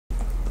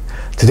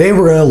Today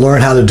we're going to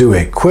learn how to do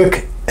a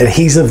quick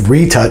adhesive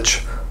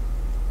retouch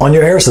on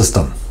your hair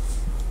system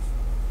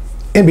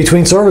in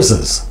between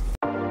services.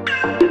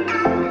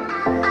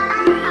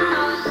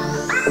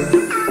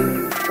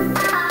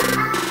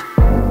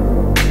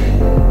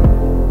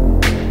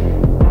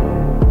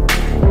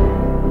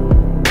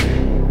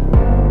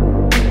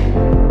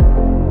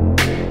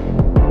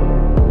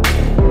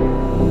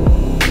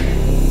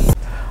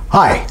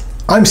 Hi,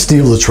 I'm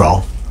Steve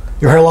Luttrell,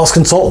 your hair loss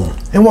consultant,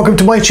 and welcome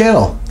to my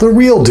channel, The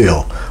Real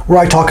Deal, where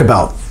I talk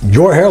about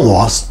your hair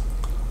loss,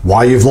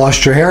 why you've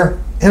lost your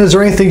hair, and is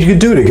there anything you can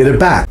do to get it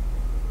back.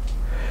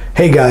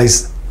 Hey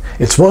guys,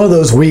 it's one of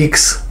those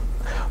weeks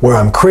where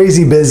I'm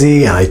crazy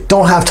busy and I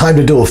don't have time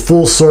to do a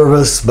full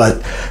service,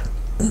 but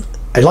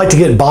I'd like to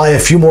get by a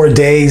few more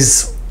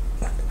days.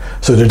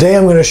 So today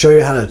I'm going to show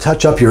you how to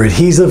touch up your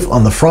adhesive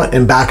on the front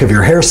and back of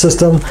your hair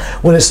system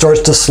when it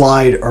starts to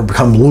slide or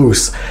become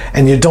loose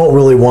and you don't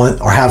really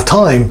want or have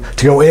time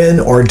to go in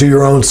or do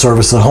your own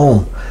service at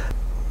home.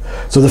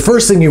 So the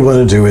first thing you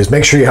want to do is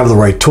make sure you have the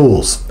right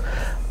tools.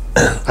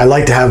 I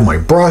like to have my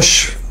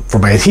brush for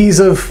my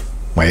adhesive,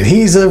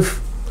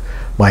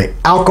 my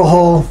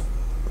alcohol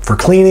for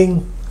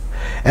cleaning,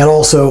 and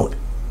also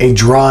a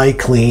dry,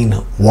 clean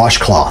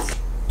washcloth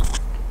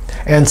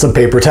and some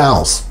paper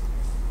towels.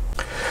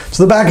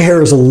 So the back of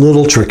hair is a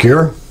little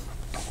trickier.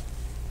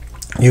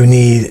 You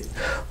need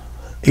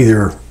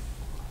either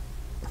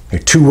a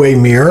two-way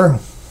mirror,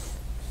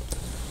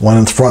 one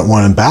in front,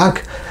 one in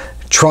back.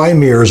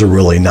 Tri-mirrors are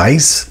really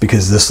nice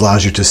because this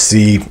allows you to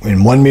see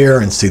in one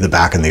mirror and see the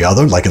back in the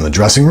other, like in the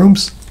dressing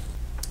rooms.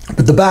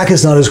 But the back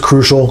is not as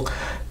crucial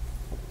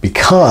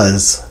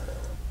because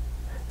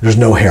there's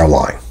no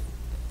hairline.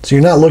 So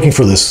you're not looking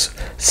for this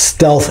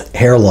stealth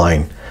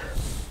hairline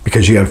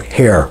because you have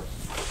hair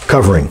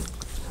covering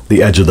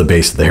the edge of the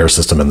base of the hair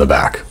system in the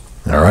back.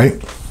 All right.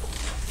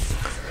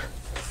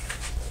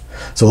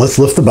 So let's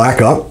lift the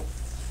back up.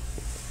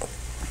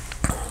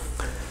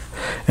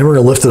 And we're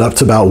going to lift it up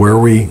to about where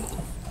we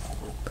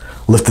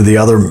lifted the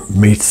other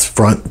meets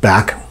front,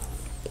 back.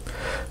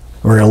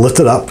 We're going to lift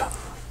it up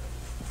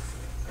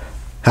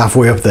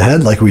halfway up the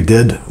head like we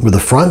did with the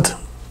front.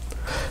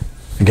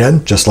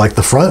 Again, just like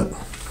the front.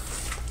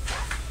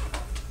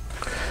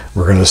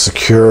 We're going to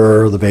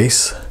secure the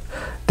base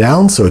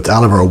down so it's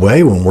out of our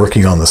way when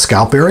working on the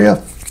scalp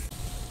area.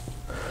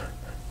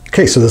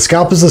 Okay, so the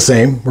scalp is the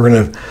same. We're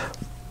going to,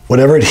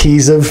 whatever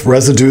adhesive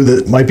residue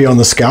that might be on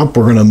the scalp,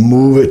 we're going to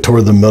move it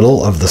toward the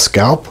middle of the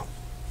scalp.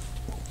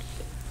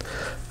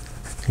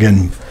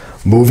 Again,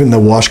 moving the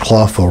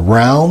washcloth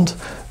around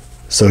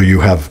so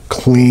you have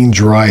clean,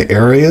 dry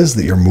areas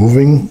that you're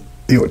moving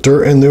the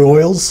dirt and the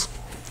oils.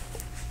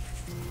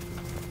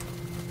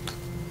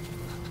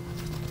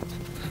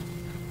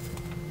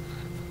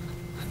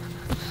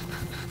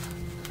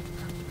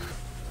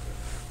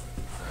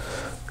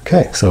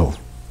 Okay, so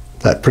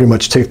that pretty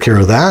much takes care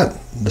of that.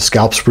 The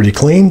scalp's pretty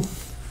clean.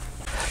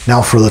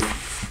 Now for the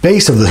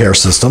base of the hair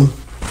system,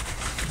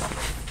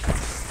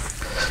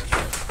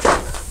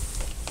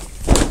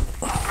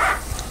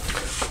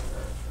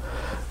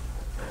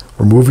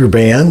 remove your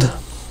band.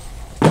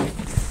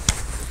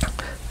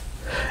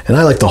 And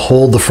I like to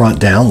hold the front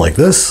down like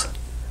this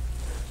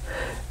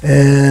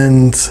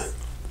and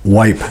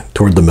wipe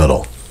toward the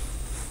middle.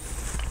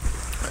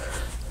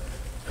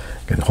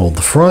 Again, hold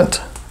the front.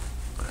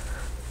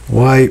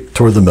 Wipe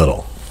toward the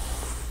middle.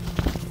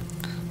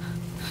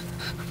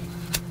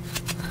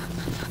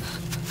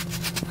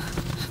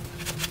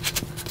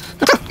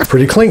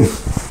 Pretty clean.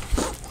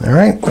 All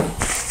right.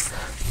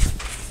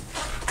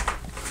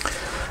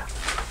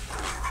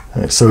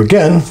 All right, so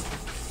again,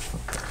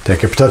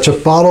 take your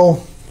touch-up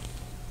bottle,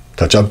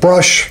 touch-up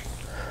brush,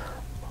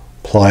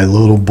 apply a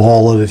little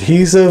ball of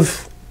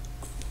adhesive.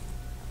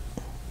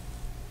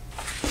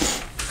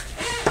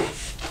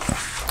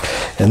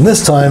 And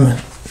this time,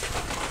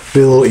 be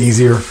a little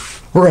easier.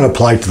 We're going to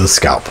apply it to the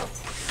scalp.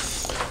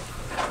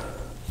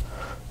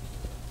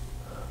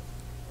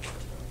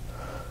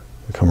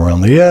 Come around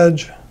the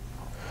edge,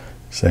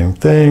 same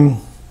thing.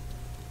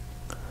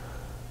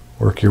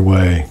 Work your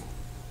way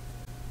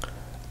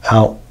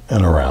out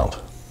and around.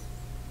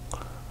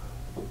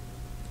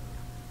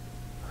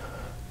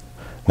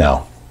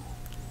 Now,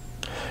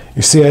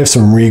 you see I have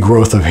some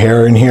regrowth of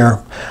hair in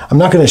here. I'm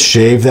not going to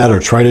shave that or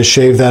try to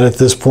shave that at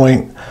this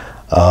point.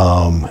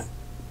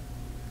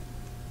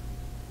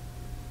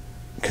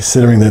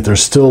 Considering that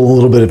there's still a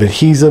little bit of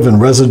adhesive and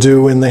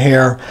residue in the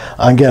hair.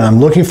 Again, I'm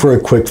looking for a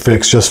quick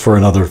fix just for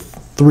another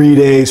 3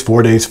 days,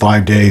 4 days,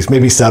 5 days,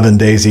 maybe 7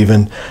 days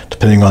even,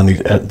 depending on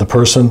the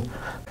person.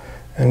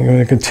 And I'm going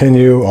to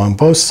continue on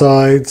both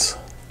sides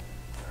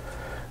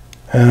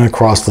and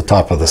across the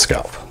top of the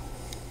scalp.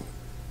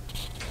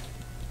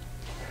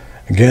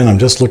 Again, I'm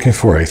just looking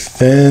for a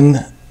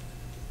thin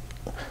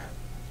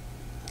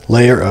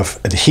layer of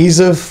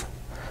adhesive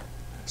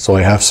so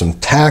I have some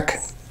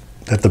tack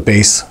that the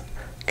base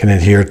can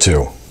adhere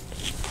to.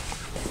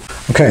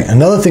 Okay,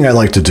 another thing I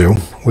like to do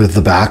with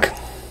the back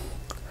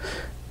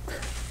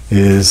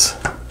is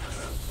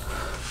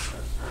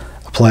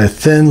apply a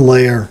thin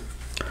layer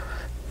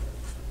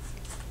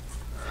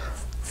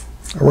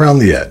around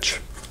the edge.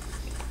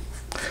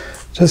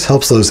 Just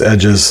helps those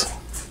edges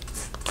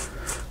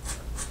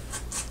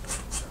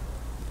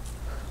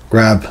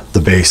grab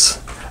the base,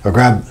 or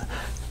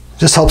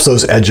just helps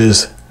those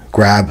edges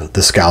grab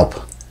the scalp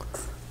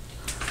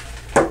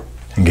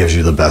and gives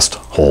you the best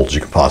holds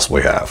you can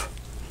possibly have.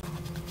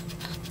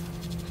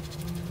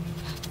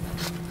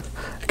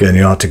 Again,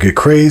 you don't have to get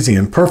crazy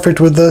and perfect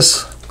with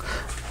this.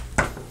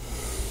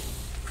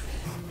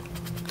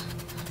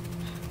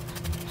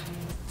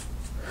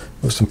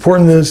 Most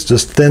important is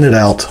just thin it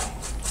out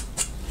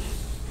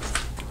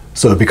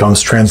so it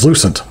becomes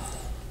translucent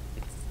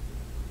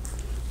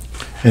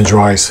and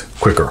dries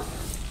quicker.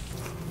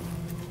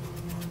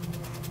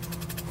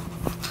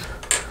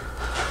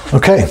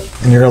 Okay,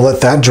 and you're gonna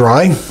let that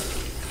dry.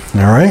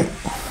 All right.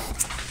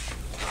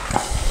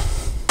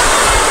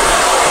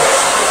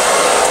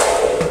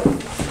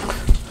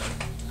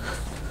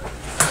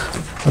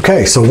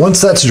 Okay, so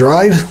once that's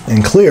dried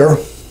and clear,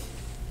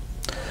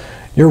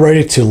 you're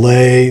ready to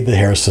lay the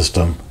hair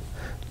system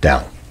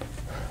down.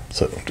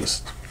 So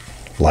just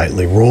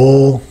lightly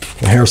roll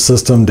the hair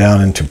system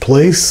down into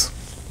place.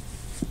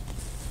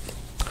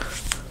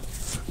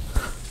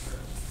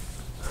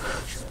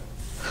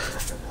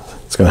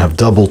 It's going to have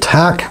double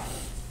tack.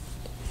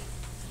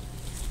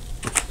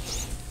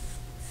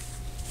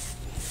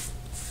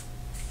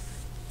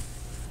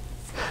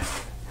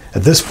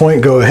 At this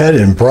point, go ahead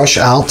and brush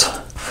out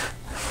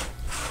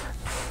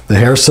the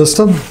hair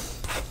system.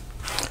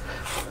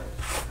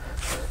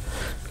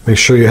 Make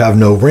sure you have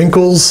no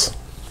wrinkles,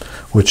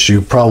 which you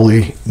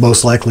probably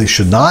most likely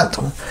should not.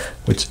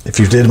 Which, if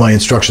you did my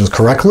instructions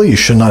correctly, you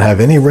should not have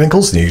any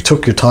wrinkles and you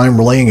took your time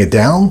laying it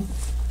down.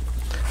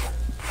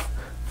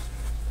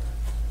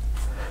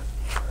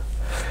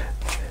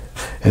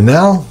 And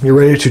now you're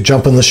ready to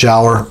jump in the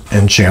shower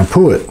and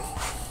shampoo it.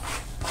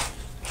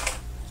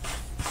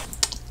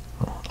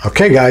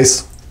 Okay,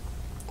 guys.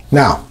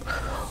 Now,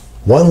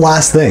 one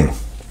last thing.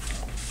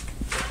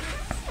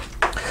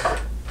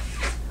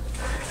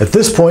 At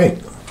this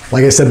point,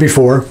 like I said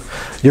before,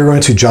 you're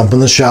going to jump in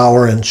the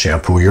shower and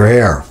shampoo your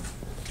hair.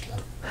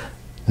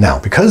 Now,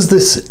 because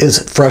this is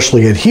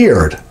freshly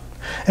adhered,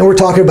 and we're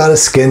talking about a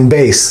skin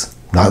base,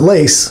 not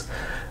lace,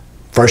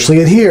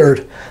 freshly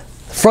adhered,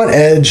 the front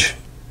edge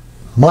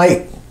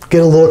might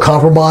get a little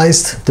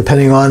compromised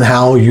depending on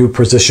how you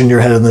position your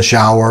head in the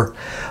shower,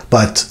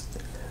 but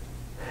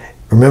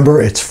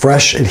remember, it's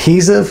fresh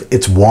adhesive,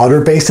 it's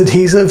water-based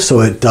adhesive,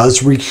 so it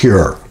does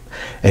recure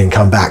and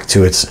come back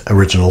to its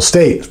original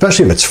state,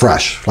 especially if it's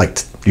fresh, like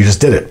you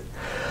just did it.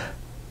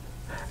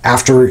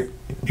 After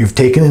you've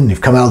taken and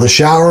you've come out of the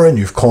shower and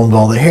you've combed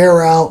all the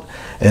hair out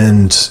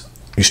and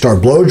you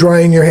start blow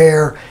drying your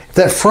hair, if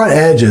that front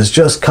edge is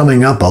just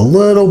coming up a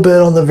little bit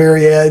on the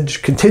very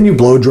edge, continue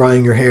blow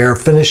drying your hair,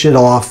 finish it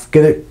off,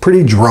 get it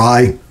pretty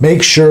dry.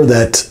 Make sure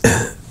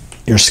that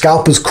your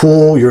scalp is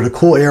cool, you're in a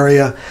cool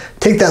area.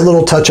 Take that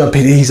little touch-up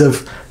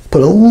adhesive,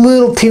 put a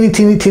little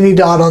teeny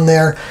dot on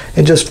there,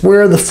 and just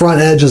where the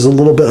front edge is a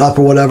little bit up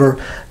or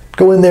whatever,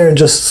 go in there and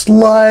just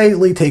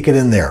slightly take it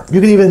in there.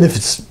 You can even, if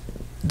it's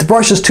the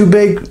brush is too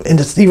big and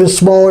it's even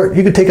smaller,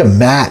 you could take a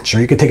match or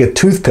you could take a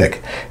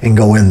toothpick and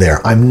go in there.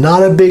 I'm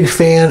not a big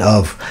fan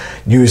of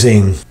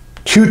using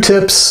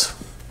Q-tips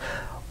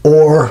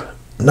or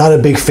not a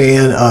big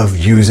fan of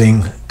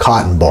using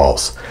cotton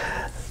balls.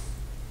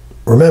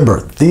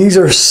 Remember, these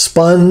are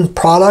spun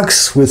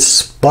products with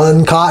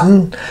spun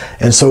cotton,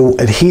 and so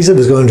adhesive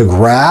is going to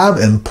grab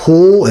and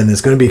pull, and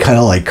it's going to be kind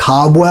of like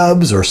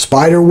cobwebs or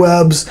spider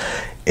webs.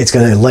 It's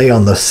going to lay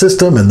on the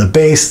system and the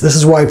base. This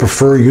is why I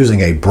prefer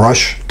using a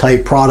brush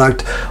type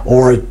product,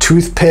 or a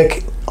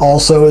toothpick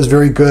also is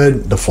very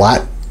good. The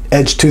flat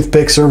edge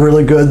toothpicks are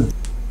really good.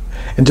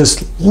 And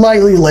just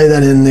lightly lay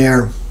that in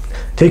there.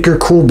 Take your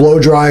cool blow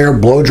dryer,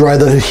 blow dry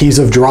the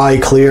adhesive dry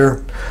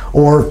clear,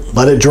 or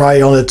let it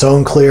dry on its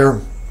own clear.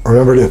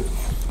 Remember to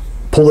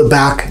pull it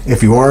back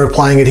if you are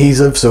applying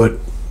adhesive so it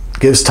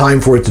gives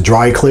time for it to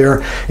dry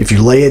clear. If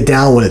you lay it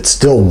down when it's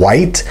still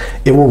white,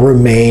 it will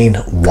remain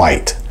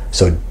white.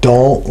 So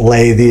don't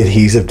lay the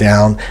adhesive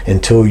down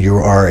until you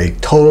are a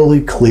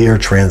totally clear,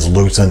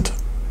 translucent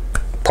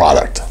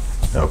product.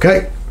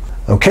 Okay?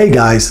 Okay,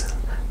 guys,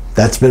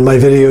 that's been my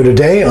video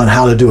today on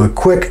how to do a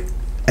quick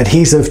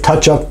adhesive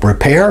touch-up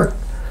repair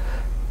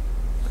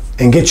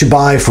and get you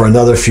by for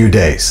another few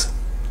days.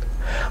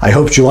 I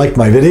hope you liked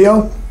my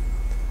video.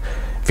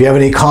 If you have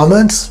any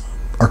comments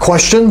or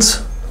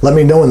questions, let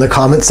me know in the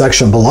comment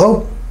section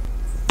below.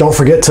 Don't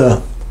forget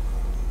to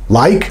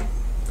like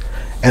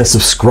and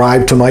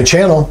subscribe to my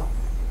channel.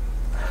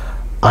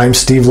 I'm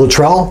Steve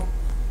Luttrell,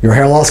 your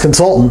hair loss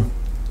consultant,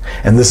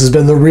 and this has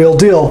been The Real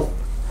Deal.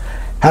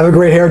 Have a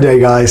great hair day,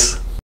 guys.